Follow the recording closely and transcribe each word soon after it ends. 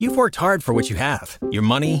You've worked hard for what you have. Your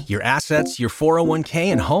money, your assets, your 401k,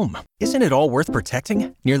 and home. Isn't it all worth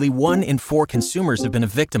protecting? Nearly 1 in 4 consumers have been a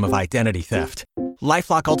victim of identity theft.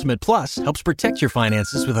 LifeLock Ultimate Plus helps protect your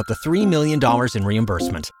finances with up to $3 million in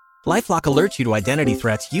reimbursement. LifeLock alerts you to identity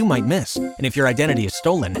threats you might miss. And if your identity is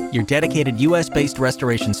stolen, your dedicated U.S.-based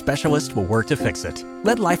restoration specialist will work to fix it.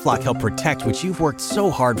 Let LifeLock help protect what you've worked so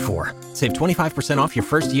hard for. Save 25% off your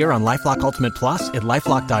first year on LifeLock Ultimate Plus at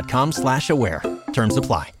LifeLock.com/aware. Terms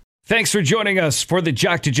apply. Thanks for joining us for the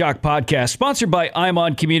Jock to Jock podcast, sponsored by I'm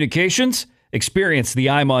On Communications. Experience the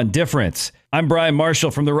I'm On difference. I'm Brian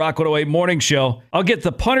Marshall from the Rock 108 Morning Show. I'll get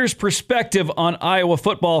the punter's perspective on Iowa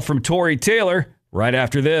football from Tory Taylor right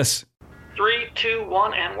after this. 3, 2,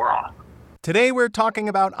 1, and we're on. Today we're talking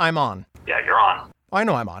about I'm On. Yeah, you're on. I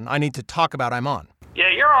know I'm on. I need to talk about I'm On. Yeah,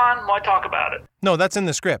 you're on. Why talk about it? No, that's in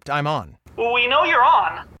the script. I'm on. Well, we know you're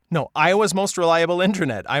on. No, Iowa's most reliable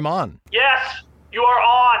internet. I'm on. Yes, you are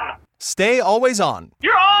on. Stay always on.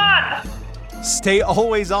 You're on! Stay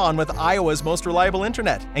always on with Iowa's most reliable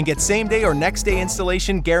internet and get same-day or next-day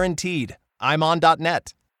installation guaranteed. I'm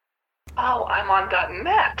on.net. Oh, I'm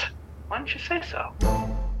on.net. Why didn't you say so?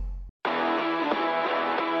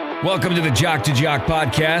 Welcome to the Jock to Jock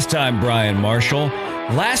podcast. I'm Brian Marshall.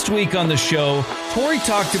 Last week on the show, Tory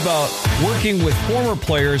talked about working with former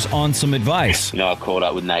players on some advice. You know, I caught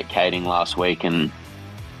up with Nate Kading last week, and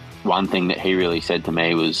one thing that he really said to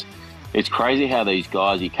me was, it's crazy how these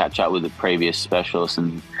guys, you catch up with the previous specialists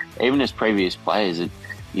and even as previous players,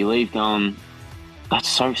 you leave going, that's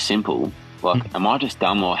so simple. Like, am I just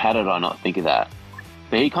dumb, or how did I not think of that?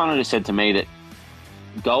 But he kind of just said to me that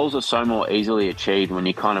goals are so more easily achieved when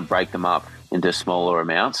you kind of break them up into smaller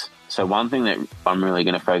amounts. So one thing that I'm really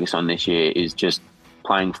going to focus on this year is just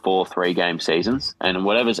playing 4 3-game seasons, and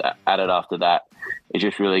whatever's added after that is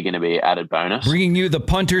just really going to be added bonus. Bringing you the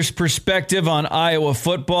punter's perspective on Iowa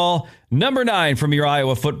football. Number 9 from your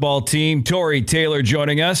Iowa football team, Tory Taylor,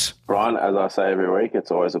 joining us. Brian, as I say every week,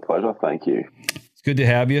 it's always a pleasure. Thank you. It's good to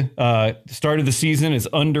have you. The start of the season is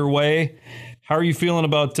underway. How are you feeling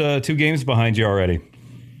about 2 games behind you already?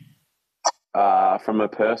 From a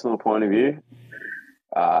personal point of view,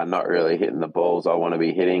 not really hitting the balls I want to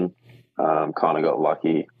be hitting. Kind of got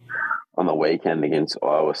lucky on the weekend against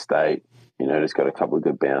Iowa State. You know, just got a couple of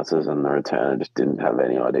good bounces, and the returner just didn't have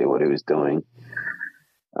any idea what he was doing.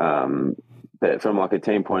 But from like a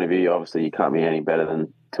team point of view, obviously you can't be any better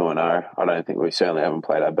than 2-0. I don't think we certainly haven't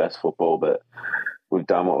played our best football, but we've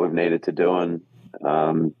done what we've needed to do. And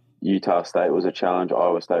Utah State was a challenge,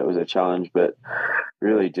 Iowa State was a challenge, but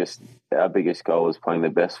really just our biggest goal is playing the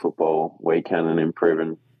best football we can and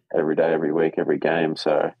improving every day, every week, every game.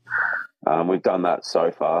 So we've done that so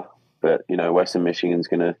far. But, you know, Western Michigan's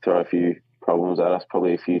going to throw a few problems at us,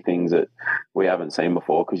 probably a few things that we haven't seen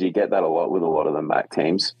before, because you get that a lot with a lot of the MAC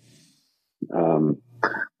teams. They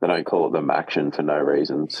don't call it the MACtion for no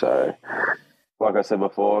reason. So, like I said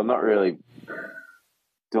before, I'm not really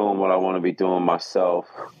doing what I want to be doing myself,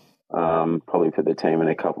 probably for the team in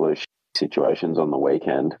a couple of situations on the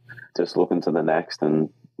weekend. Just looking to the next and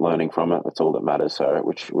learning from it. That's all that matters. So,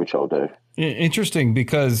 which I'll do. Interesting,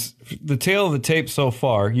 because the tale of the tape so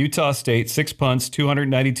far, Utah State, 6 punts,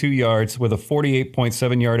 292 yards with a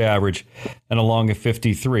 48.7 yard average and a long of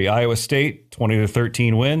 53. Iowa State,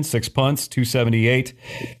 20-13 win, 6 punts, 278,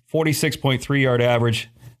 46.3 yard average,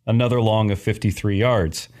 another long of 53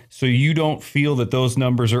 yards. So you don't feel that those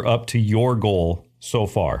numbers are up to your goal so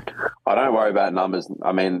far? I don't worry about numbers.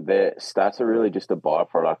 I mean, their stats are really just a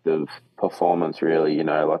byproduct of performance, really. You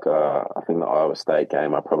know, like I think the Iowa State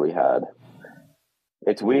game I probably had.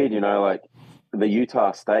 It's weird, you know, like the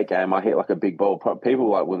Utah State game, I hit like a big ball. People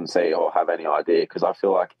like wouldn't see or have any idea, because I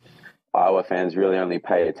feel like Iowa fans really only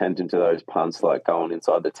pay attention to those punts like going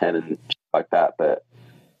inside the 10 and like that. But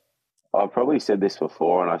I've probably said this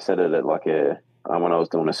before, and I said it at like when I was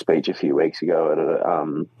doing a speech a few weeks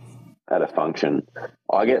ago at a function.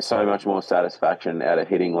 I get so much more satisfaction out of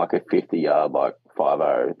hitting like a 50-yard like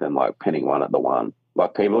 5-0 than like pinning one at the 1.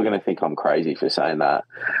 Like, people are going to think I'm crazy for saying that,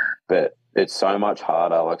 but it's so much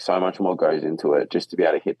harder, like so much more goes into it just to be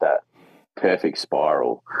able to hit that perfect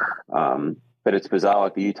spiral. But it's bizarre,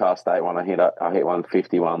 like the Utah State one, I hit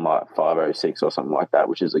 151 like 506 or something like that,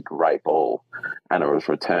 which is a great ball, and it was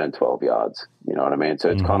returned 12 yards. You know what I mean? So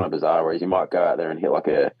it's kind of bizarre, whereas you might go out there and hit like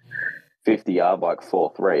a 50-yard like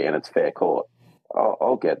 4-3 and it's fair court.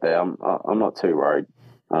 I'll get there. I'm not too worried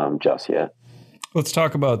just yet. Let's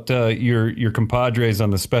talk about your compadres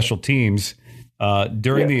on the special teams.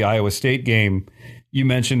 During the Iowa State game, you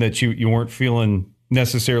mentioned that you weren't feeling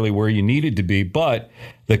necessarily where you needed to be, but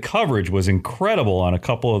the coverage was incredible on a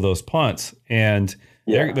couple of those punts. And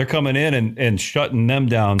they're coming in and shutting them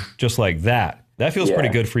down just like that. That feels pretty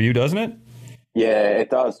good for you, doesn't it? Yeah, it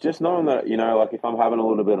does. Just knowing that, like if I'm having a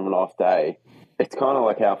little bit of an off day, it's kind of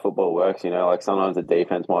like how football works, like sometimes the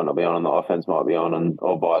defense might not be on and the offense might be on,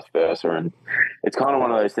 or vice versa. And it's kind of one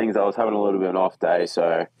of those things. I was having a little bit of an off day,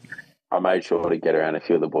 so I made sure to get around a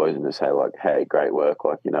few of the boys and just say, like, hey, great work.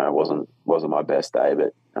 Like, it wasn't my best day,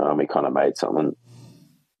 but we kind of made something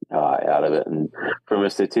out of it. And from a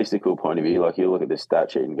statistical point of view, like, you look at the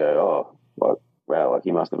stat sheet and go, oh, like, wow, like,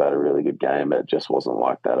 he must have had a really good game, but it just wasn't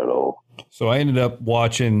like that at all. So I ended up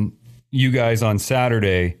watching you guys on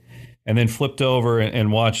Saturday and then flipped over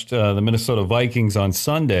and watched the Minnesota Vikings on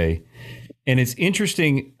Sunday. And it's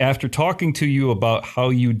interesting, after talking to you about how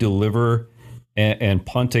you deliver and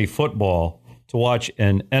punt a football, to watch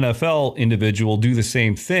an NFL individual do the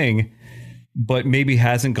same thing, but maybe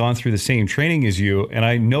hasn't gone through the same training as you. And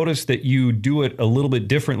I noticed that you do it a little bit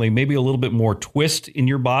differently, maybe a little bit more twist in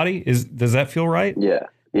your body. Does that feel right? Yeah.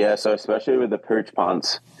 Yeah. So especially with the pooch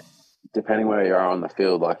punts, depending where you are on the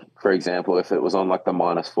field, like, for example, if it was on like the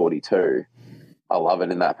 -42, I love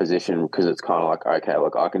it in that position because it's kind of like, okay,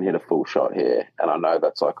 look, I can hit a full shot here. And I know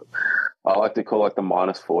that's like, I like to call like the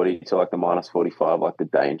 -40 to like the -45, like the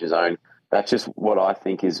danger zone. That's just what I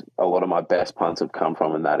think is a lot of my best punts have come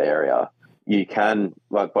from in that area. You can,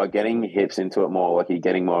 like, by getting hips into it more, like, you're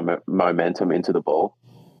getting more momentum into the ball,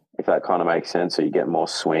 if that kind of makes sense. So you get more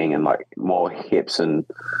swing and like more hips and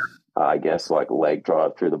I guess like leg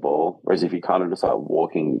drive through the ball. Whereas if you kind of just like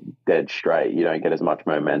walking dead straight, you don't get as much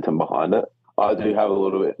momentum behind it. I do have a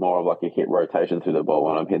little bit more of like a hip rotation through the ball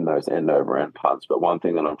when I'm hitting those end over end punts. But one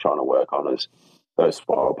thing that I'm trying to work on is those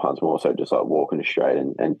spiral punts, more so just like walking straight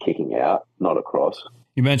and kicking out, not across.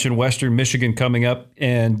 You mentioned Western Michigan coming up,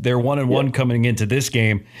 and they're 1-1 coming into this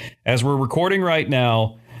game. As we're recording right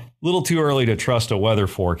now, a little too early to trust a weather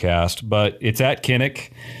forecast, but it's at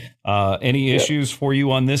Kinnick. Any issues for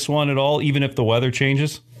you on this one at all, even if the weather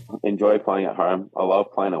changes? Enjoy playing at home. I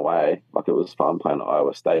love playing away. Like, it was fun playing at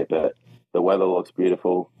Iowa State, but the weather looks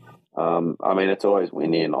beautiful. I mean, it's always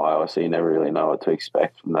windy in Iowa, so you never really know what to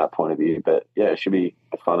expect from that point of view. But yeah, it should be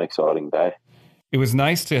a fun, exciting day. It was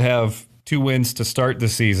nice to have 2 wins to start the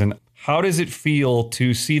season. How does it feel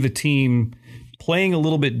to see the team playing a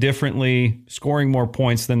little bit differently, scoring more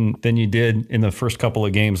points than you did in the first couple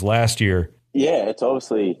of games last year? Yeah, it's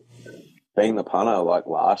obviously being the punter like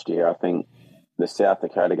last year. I think the South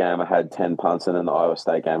Dakota game I had 10 punts, and in the Iowa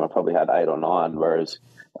State game I probably had 8 or 9, whereas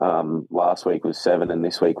last week was 7 and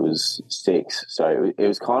this week was 6. So it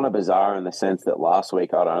was kind of bizarre in the sense that last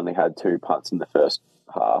week I'd only had 2 punts in the first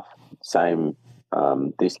half. Same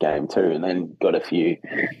this game too, and then got a few.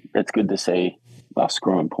 It's good to see us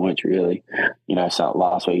scoring points, really. So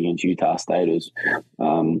last week against Utah State,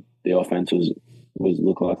 the offense was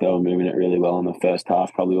looked like they were moving it really well in the first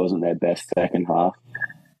half. Probably wasn't their best second half.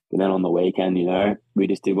 But then on the weekend, we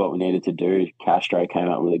just did what we needed to do. Castro came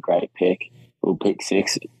out with a great pick. We'll pick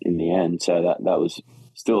 6 in the end. So that was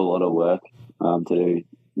still a lot of work to do,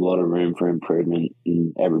 a lot of room for improvement.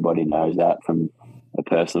 And everybody knows that from a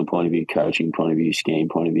personal point of view, coaching point of view, scheme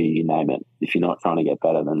point of view, you name it. If you're not trying to get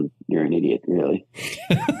better, then you're an idiot, really.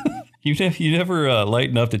 You never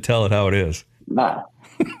lighten up to tell it how it is. Nah,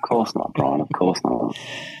 of course not, Brian. Of course not.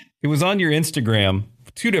 It was on your Instagram,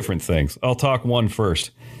 2 different things. I'll talk one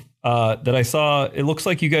first. That I saw, it looks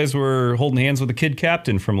like you guys were holding hands with the kid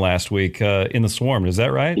captain from last week in the Swarm. Is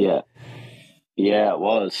that right? Yeah. Yeah, it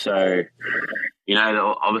was. So,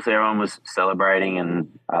 obviously everyone was celebrating, and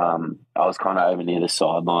I was kind of over near the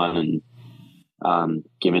sideline and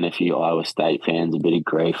giving a few Iowa State fans a bit of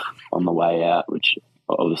grief on the way out, which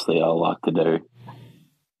obviously I like to do.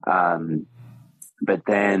 But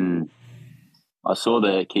then I saw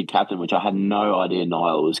the kid captain, which I had no idea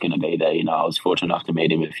Niall was going to be there. I was fortunate enough to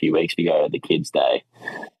meet him a few weeks ago at the Kids' Day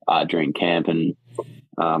during camp, and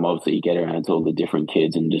obviously you get around to all the different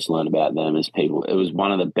kids and just learn about them as people. It was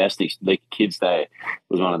one of the best. The Kids' Day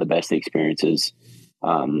was one of the best experiences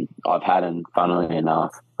I've had, and funnily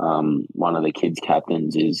enough, one of the kids'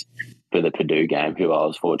 captains is for the Purdue game, who I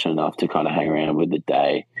was fortunate enough to kind of hang around with the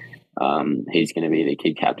day. He's going to be the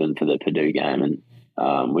kid captain for the Purdue game, and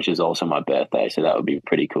which is also my birthday, so that would be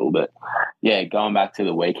pretty cool. But yeah, going back to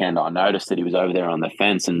the weekend, I noticed that he was over there on the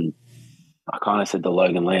fence, and I kind of said to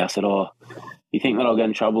Logan Lee, I said, "Oh, you think that I'll get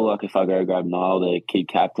in trouble, like if I go grab Niall, the kid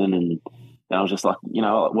captain?" And then I was just like,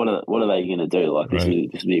 what are they going to do? Like, this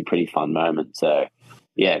would be a pretty fun moment. So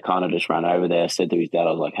yeah, kind of just ran over there, said to his dad,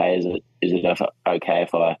 I was like, "Hey, is it okay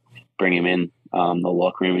if I bring him in the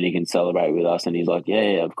locker room and he can celebrate with us?" And he's like,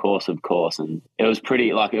 yeah, of course. And it was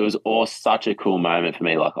pretty, like, it was all such a cool moment for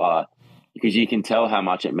me. Like, because you can tell how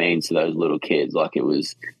much it means to those little kids. Like it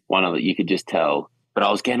was one of the, you could just tell. But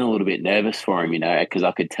I was getting a little bit nervous for him, because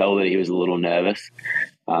I could tell that he was a little nervous.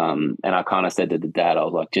 And I kind of said to the dad, I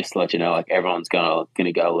was like, just to let you know, like everyone's gonna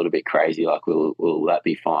go a little bit crazy. Like, will that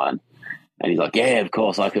be fine? And he's like, yeah, of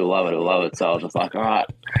course. Like, he'll love it. He'll love it. So I was just like, all right,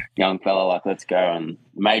 young fella, like, let's go. And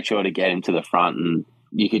made sure to get him to the front. And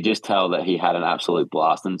you could just tell that he had an absolute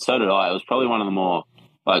blast. And so did I. It was probably one of the more,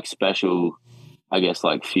 like, special, I guess,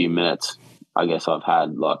 like, few minutes, I guess, I've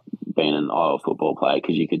had, like, being an Iowa football player,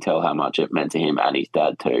 because you could tell how much it meant to him and his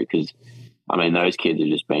dad too. Because, I mean, those kids have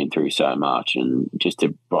just been through so much, and just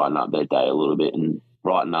to brighten up their day a little bit and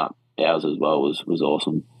brighten up ours as well was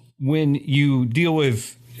awesome. When you deal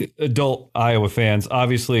with adult Iowa fans,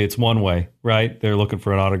 obviously it's one way, right? They're looking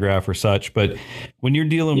for an autograph or such. But when you're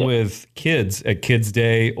dealing with kids at Kids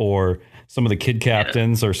Day, or some of the kid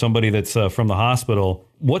captains, or somebody that's from the hospital,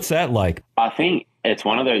 what's that like? I think it's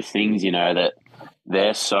one of those things, that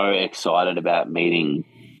they're so excited about meeting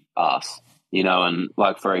us, and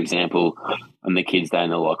like, for example, on the Kids Day in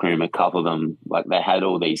the locker room, a couple of them, like, they had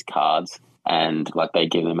all these cards, and like they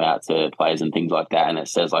give them out to players and things like that, and it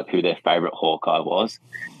says like who their favorite Hawkeye was,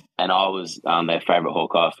 and I was their favorite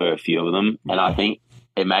Hawkeye for a few of them. And I think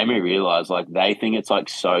it made me realize, like, they think it's like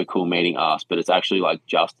so cool meeting us, but it's actually like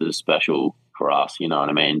just as special for us, you know what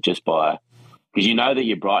I mean? Just by, because that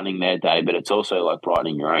you're brightening their day, but it's also like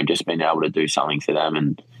brightening your own, just being able to do something for them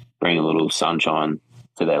and bring a little sunshine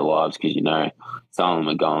to their lives, because some of them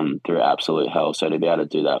are going through absolute hell, so to be able to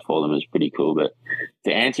do that for them is pretty cool. But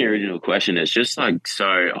to answer your original question, it's just like, so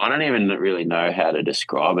I don't even really know how to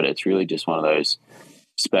describe it. It's really just one of those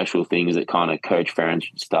special things that kind of Coach Ferentz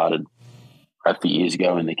started a few years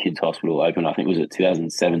ago when the kids' hospital opened. I think it was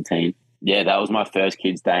 2017. Yeah, that was my first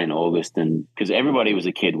Kids Day in August, and because everybody was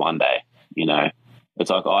a kid one day, it's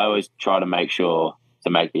like I always try to make sure to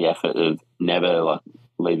make the effort of never like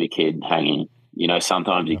leave a kid hanging.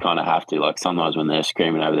 Sometimes you kind of have to, like, sometimes when they're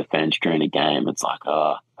screaming over the fence during a game, it's like,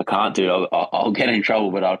 I can't do it. I'll get in trouble,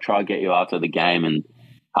 but I'll try to get you after the game. And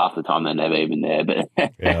half the time they're never even there. But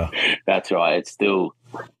yeah, that's right. It's still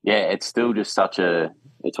just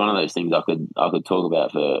it's one of those things I could talk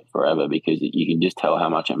about for forever, because you can just tell how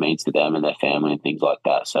much it means to them and their family and things like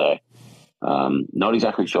that. So not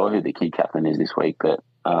exactly sure who the kid captain is this week, but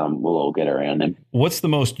we'll all get around him. What's the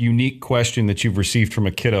most unique question that you've received from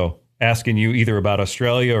a kiddo asking you either about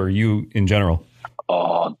Australia or you in general?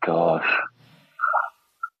 Oh, gosh.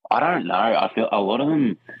 I don't know. I feel a lot of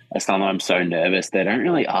them are sometimes so nervous. They don't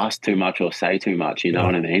really ask too much or say too much. You know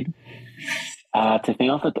what I mean? I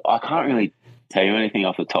can't really tell you anything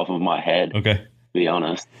off the top of my head. Okay. To be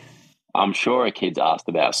honest. I'm sure a kid's asked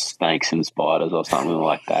about snakes and spiders or something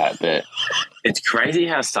like that. But it's crazy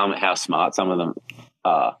how smart some of them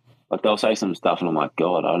are. Like, they'll say some stuff and I'm like,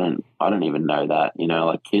 God, I don't even know that.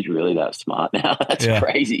 Like, kids really that smart now. That's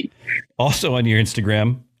crazy. Also on your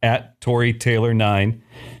Instagram, at Tory Taylor 9,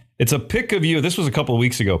 it's a pic of you. This was a couple of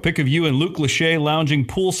weeks ago. Pic of you and Luke Lachey lounging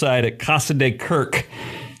poolside at Casa de Kirk,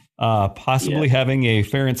 possibly having a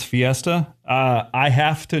Ferentz fiesta. I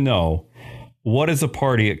have to know, what is a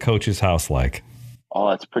party at Coach's house like? Oh,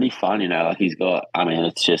 it's pretty fun. Like, he's got,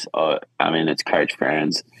 it's Coach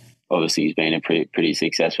Ferentz. Obviously, he's been a pretty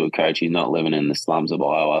successful coach. He's not living in the slums of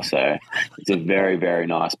Iowa, so it's a very, very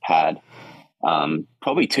nice pad.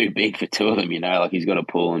 Probably too big for two of them, Like, he's got a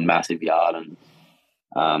pool and massive yard, and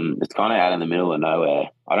it's kind of out in the middle of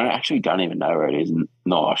nowhere. I don't even know where it is.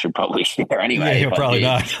 No, I should probably share anyway. Yeah, you're probably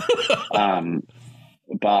not.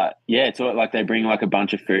 But yeah, it's like they bring like a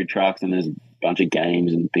bunch of food trucks, and there's a bunch of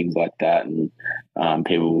games and things like that, and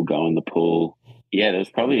people will go in the pool. Yeah, there's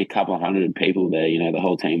probably a couple of hundred people there. The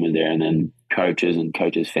whole team was there, and then coaches and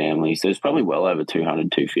coaches' families. So there's probably well over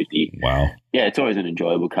 200, 250. Wow. Yeah, it's always an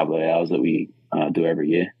enjoyable couple of hours that we do every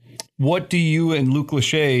year. What do you and Luke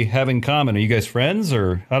Lachey have in common? Are you guys friends,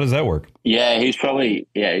 or how does that work? Yeah, he's probably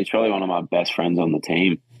one of my best friends on the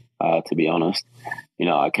team, to be honest.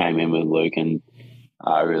 I came in with Luke, and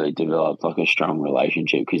I really developed like a strong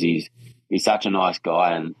relationship, because he's such a nice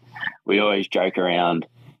guy, and we always joke around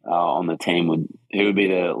on the team who would be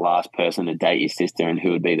the last person to date your sister and who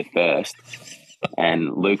would be the first.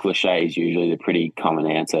 And Luke Lachey is usually the pretty common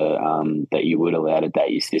answer, that you would allow to date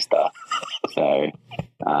your sister. So,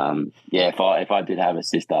 if I did have a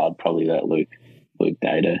sister, I'd probably let Luke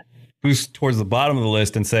date her. Who's towards the bottom of the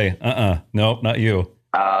list and say, nope, not you?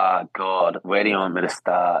 God, where do you want me to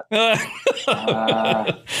start? I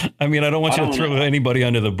don't want you to throw anybody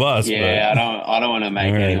under the bus. Yeah, but I don't want to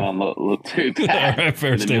make anyone look too bad. Right,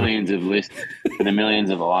 for the millions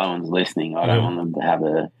of Iowans listening, I don't want them to have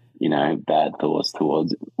bad thoughts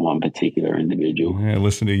towards one particular individual. Yeah,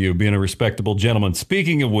 listen to you, being a respectable gentleman.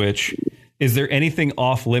 Speaking of which, is there anything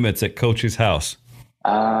off limits at Coach's house?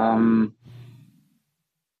 I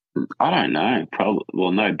don't know. Probably.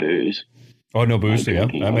 Well, no booze. Oh, no booze. No Yeah,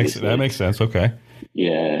 drinking, that makes sense. Okay.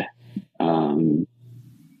 Yeah.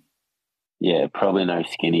 Yeah, probably no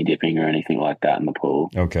skinny dipping or anything like that in the pool.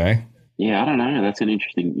 Okay. Yeah, I don't know. That's an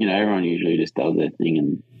interesting. Everyone usually just does their thing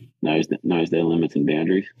and knows their limits and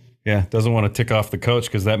boundaries. Yeah, doesn't want to tick off the coach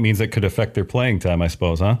because that means it could affect their playing time, I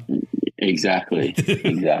suppose, huh? Exactly.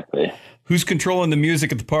 Exactly. Who's controlling the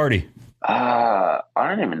music at the party? I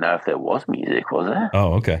don't even know if there was music, was there?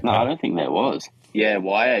 Oh, okay. No, I don't think there was. Yeah,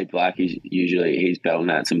 YA Black is he's belting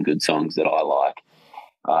out some good songs that I like.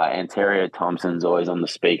 Anterio Thompson's always on the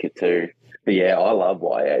speaker too. But yeah, I love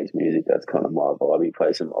YA's music. That's kind of my vibe. He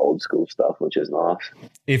plays some old school stuff, which is nice.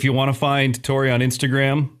 If you want to find Tory on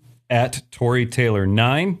Instagram, at Tory Taylor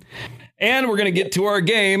 9. And we're going to get to our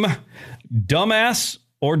game, Dumbass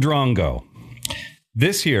or Drongo.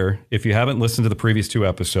 This here, if you haven't listened to the previous 2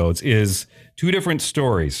 episodes, is 2 different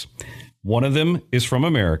stories. One of them is from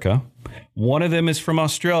America. One of them is from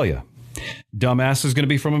Australia. Dumbass is going to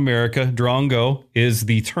be from America. Drongo is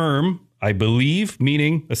the term, I believe,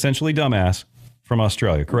 meaning essentially dumbass from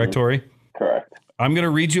Australia. Correct, Tory? Correct. I'm going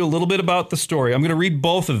to read you a little bit about the story. I'm going to read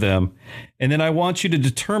both of them, and then I want you to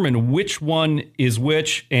determine which one is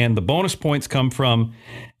which, and the bonus points come from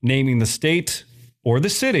naming the state or the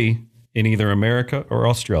city in either America or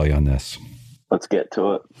Australia on this. Let's get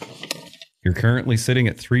to it. You're currently sitting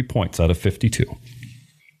at 3 points out of 52.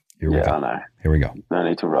 Here we go. I know. Here we go. No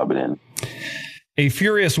need to rub it in. A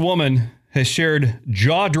furious woman has shared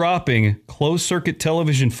jaw-dropping closed-circuit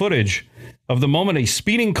television footage of the moment a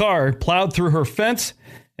speeding car plowed through her fence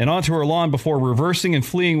and onto her lawn before reversing and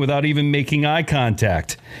fleeing without even making eye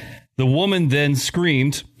contact. The woman then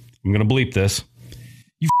screamed, I'm going to bleep this,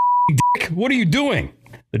 "You dick, what are you doing?"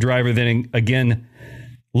 The driver then again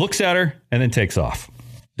looks at her and then takes off.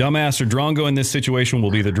 Dumbass or Drongo in this situation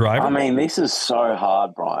will be the driver. I mean, this is so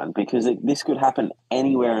hard, Brian, because this could happen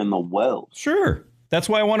anywhere in the world. Sure. That's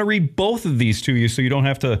why I want to read both of these to you so you don't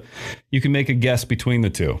have to, you can make a guess between the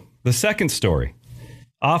two. The second story.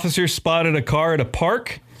 Officers spotted a car at a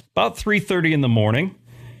park about 3:30 in the morning,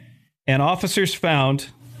 and officers found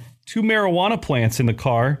 2 marijuana plants in the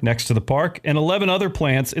car next to the park and 11 other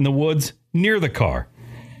plants in the woods near the car.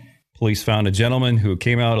 Police found a gentleman who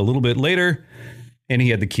came out a little bit later, and he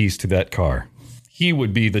had the keys to that car. He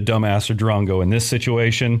would be the dumbass or Drongo in this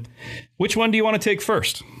situation. Which one do you want to take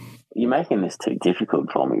first? You're making this too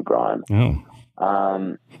difficult for me, Brian.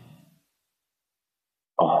 Oh.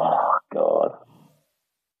 Oh, God.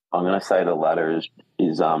 I'm going to say the latter is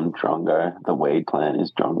Drongo. The weed plant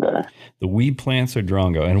is Drongo. The weed plants are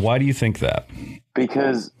Drongo. And why do you think that?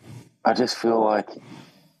 Because I just feel like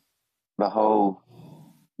the whole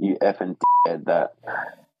you effing dickhead that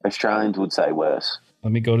Australians would say worse.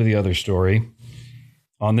 Let me go to the other story.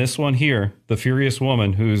 On this one here, the furious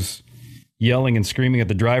woman who's yelling and screaming at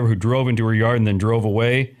the driver who drove into her yard and then drove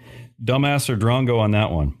away. Dumbass or Drongo on that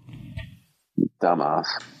one? Dumbass.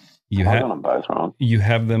 I got them both wrong. You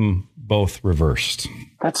have them both reversed.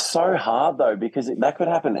 That's so hard, though, because that could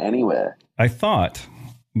happen anywhere. I thought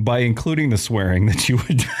by including the swearing that you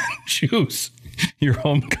would choose your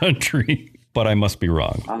home country, but I must be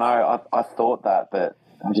wrong. I know. I thought that, but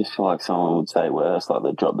I just feel like someone would say worse, like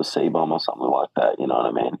they dropped the C-bomb or something like that. You know what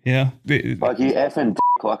I mean? Yeah. Like you effing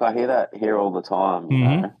dick. Like I hear that here all the time. You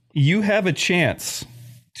know? You have a chance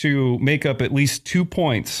to make up at least 2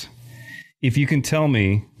 points if you can tell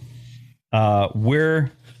me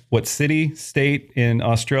what city, state in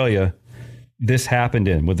Australia this happened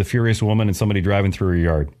in with the furious woman and somebody driving through her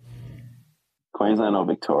yard. Queensland or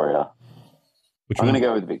Victoria? I'm going to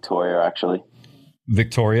go with Victoria, actually.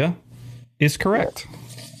 Victoria is correct. Yeah.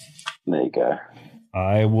 There you go.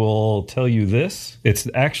 I will tell you this. It's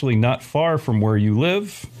actually not far from where you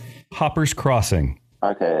live. Hoppers Crossing.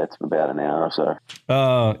 Okay, it's about an hour or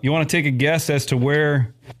so. You want to take a guess as to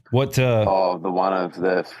what? The one of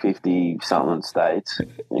the 50-something states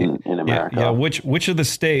in America. Yeah, which of the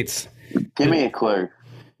states? Give me a clue.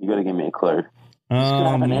 You got to give me a clue. This could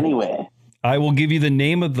happen anywhere. I will give you the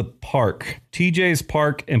name of the park. TJ's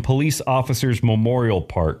Park and Police Officers Memorial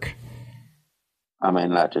Park. I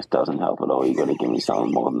mean, that just doesn't help at all. You got to give me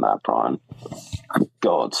something more than that, Brian. For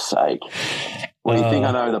God's sake. What, do you think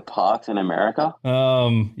I know the parks in America?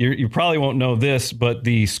 You probably won't know this, but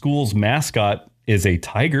the school's mascot is a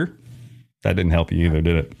tiger. That didn't help you either,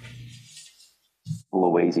 did it?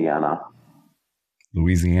 Louisiana.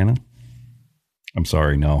 I'm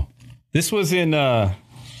sorry, no. This was in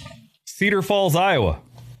Cedar Falls, Iowa.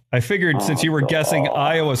 I figured since you were guessing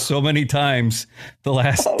Iowa so many times the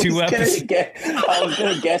last two episodes. I was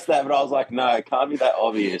going to guess that, but I was like, no, it can't be that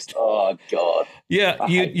obvious. Oh, God. Yeah,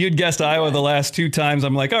 you'd guessed Iowa the last two times.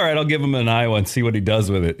 I'm like, all right, I'll give him an Iowa and see what he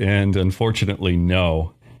does with it. And unfortunately,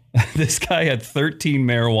 no. This guy had 13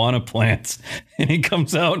 marijuana plants, and he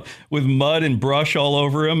comes out with mud and brush all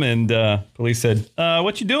over him. And police said,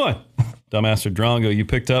 what you doing? Dumbass Drongo, you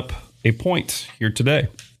picked up a point here today.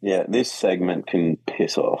 Yeah, this segment can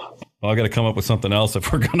piss off. Well, I got to come up with something else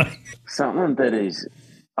if we're going to. Something that is,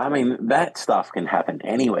 I mean, that stuff can happen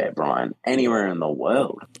anywhere, Brian, anywhere in the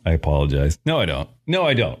world. I apologize. No, I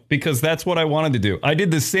don't. Because that's what I wanted to do. I did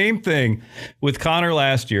the same thing with Connor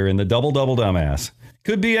last year in the double-double dumbass.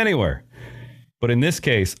 Could be anywhere. But in this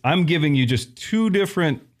case, I'm giving you just two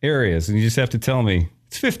different areas, and you just have to tell me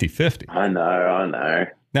it's 50-50. I know.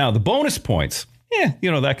 Now, the bonus points,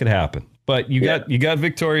 that could happen. But you got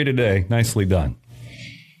Victoria today. Nicely done.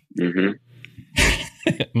 Mm-hmm.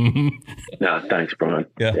 No, thanks, Brian.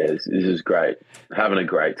 Yeah, this is great. Having a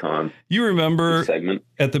great time. You remember segment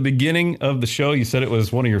at the beginning of the show, you said it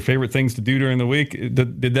was one of your favorite things to do during the week.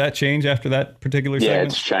 Did that change after that particular segment? Yeah,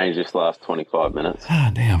 it's changed this last 25 minutes.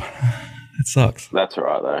 Ah, damn. That sucks. That's all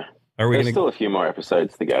right, though. There's still a few more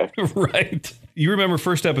episodes to go. Right. You remember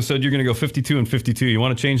first episode, you're going to go 52 and 52. You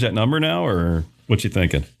want to change that number now, or what you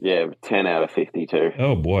thinking? Yeah, 10 out of 52.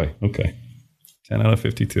 Oh, boy. Okay. 10 out of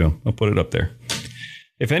 52. I'll put it up there.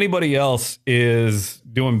 If anybody else is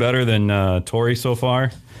doing better than Tory so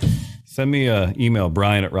far, send me an email,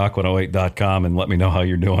 brian@rock108.com, and let me know how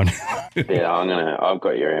you're doing. Yeah, I've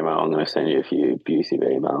got your email. I'm going to send you a few abusive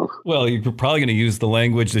emails. Well, you're probably going to use the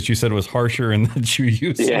language that you said was harsher and that you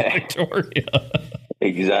used in Victoria.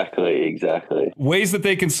 Exactly. Ways that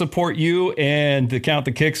they can support you and to Count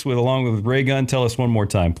the Kicks along with Ray Gun. Tell us one more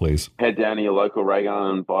time, please. Head down to your local Ray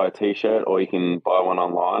Gun and buy a T-shirt, or you can buy one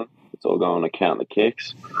online. It's all going to Count the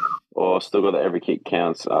Kicks. Or still got the Every Kick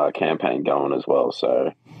Counts campaign going as well.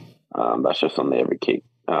 So that's just on the Every Kick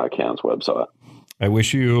Counts website. I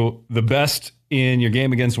wish you the best in your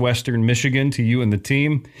game against Western Michigan, to you and the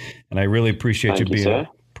team. And I really appreciate you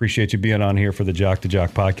being on here for the Jock to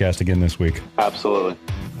Jock podcast again this week. Absolutely.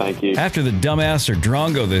 Thank you. After the dumbass or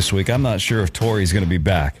Drongo this week, I'm not sure if Tory's going to be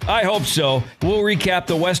back. I hope so. We'll recap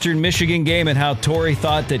the Western Michigan game and how Tory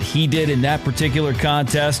thought that he did in that particular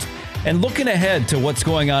contest. And looking ahead to what's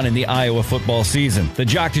going on in the Iowa football season. The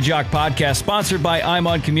Jock to Jock podcast, sponsored by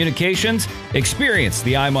Imon Communications. Experience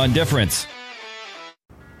the Imon difference.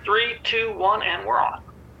 3, 2, 1, and we're on.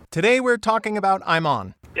 Today we're talking about I'm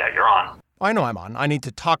on. Yeah, you're on. I know I'm on. I need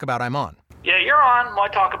to talk about I'm on. Yeah, you're on. Why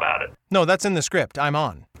talk about it? No, that's in the script. I'm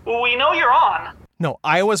on. Well, we know you're on. No,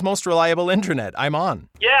 Iowa's most reliable internet. I'm on.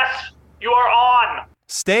 Yes, you are on.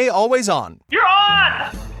 Stay always on. You're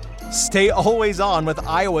on! Stay always on with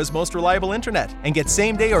Iowa's most reliable internet and get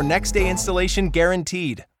same-day or next-day installation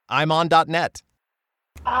guaranteed. I'm on.net.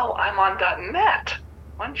 Oh, I'm on.net.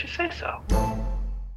 Why didn't you say so?